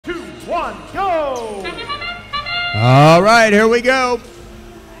1, go! All right, here we go.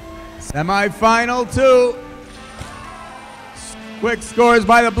 Semi-final 2. Quick scores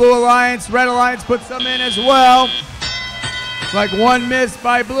by the Blue Alliance. Red Alliance puts some in as well. Like one miss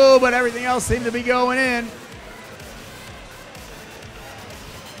by Blue, but everything else seemed to be going in.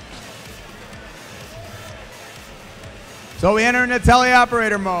 So we enter into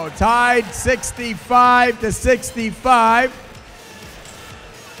teleoperator mode. Tied 65-65.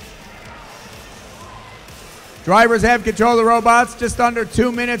 Drivers have control of the robots. Just under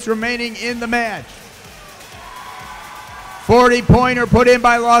 2 minutes remaining in the match. 40-pointer put in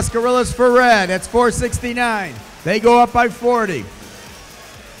by Los Gorillas for red. That's 469. They go up by 40.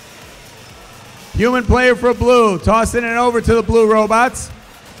 Human player for blue. Tossing it over to the blue robots.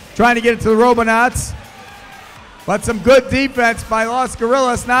 Trying to get it to the Robonauts. But some good defense by Los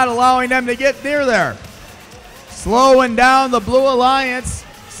Gorillas, not allowing them to get near there. Slowing down the Blue Alliance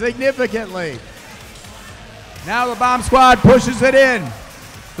significantly. Now the bomb squad pushes it in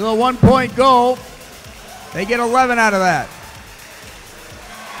to the 1-point goal. They get 11 out of that.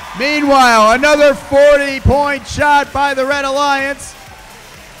 Meanwhile, another 40-point shot by the Red Alliance.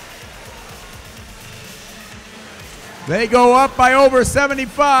 They go up by over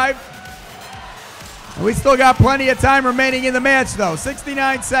 75. And we still got plenty of time remaining in the match, though.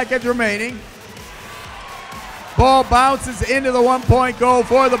 69 seconds remaining. Ball bounces into the 1-point goal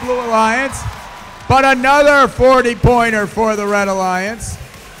for the Blue Alliance. But another 40-pointer for the Red Alliance.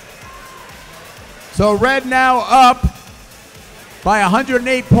 So Red now up by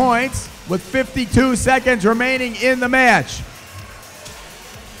 108 points with 52 seconds remaining in the match.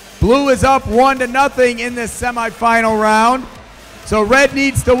 Blue is up 1-0 in this semifinal round. So Red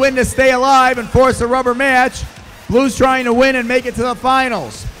needs to win to stay alive and force a rubber match. Blue's trying to win and make it to the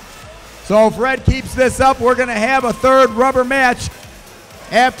finals. So if Red keeps this up, we're going to have a third rubber match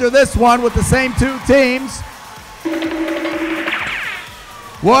after this one with the same two teams.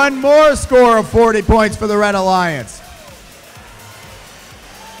 One more score of 40 points for the Red Alliance.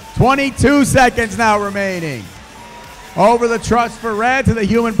 22 seconds now remaining. Over the trust for Red to the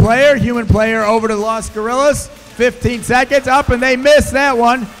human player. Human player over to Los Gorillas. 15 seconds up, and they missed that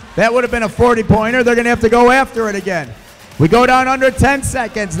one. That would have been a 40-pointer. They're going to have to go after it again. We go down under 10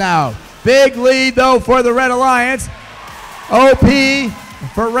 seconds now. Big lead, though, for the Red Alliance. OP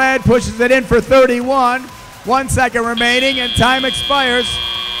for Red pushes it in for 31. 1 second remaining, and time expires.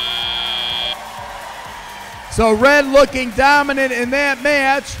 So Red looking dominant in that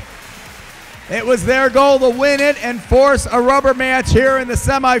match. It was their goal to win it and force a rubber match here in the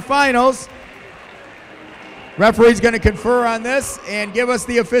semifinals. Referee's going to confer on this and give us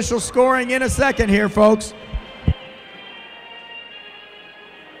the official scoring in a second here, folks.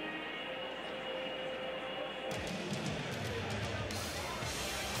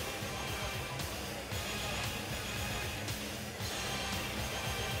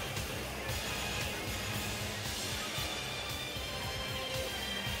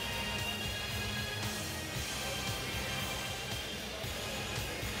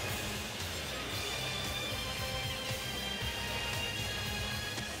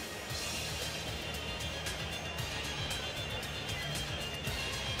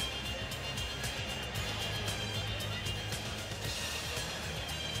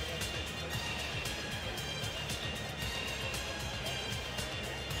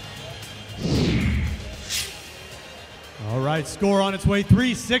 All right, score on its way,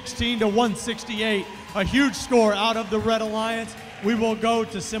 316-168. A huge score out of the Red Alliance. We will go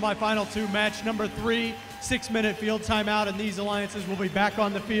to semifinal 2, match number 3, 6-minute field timeout, and these alliances will be back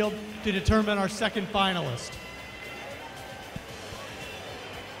on the field to determine our second finalist.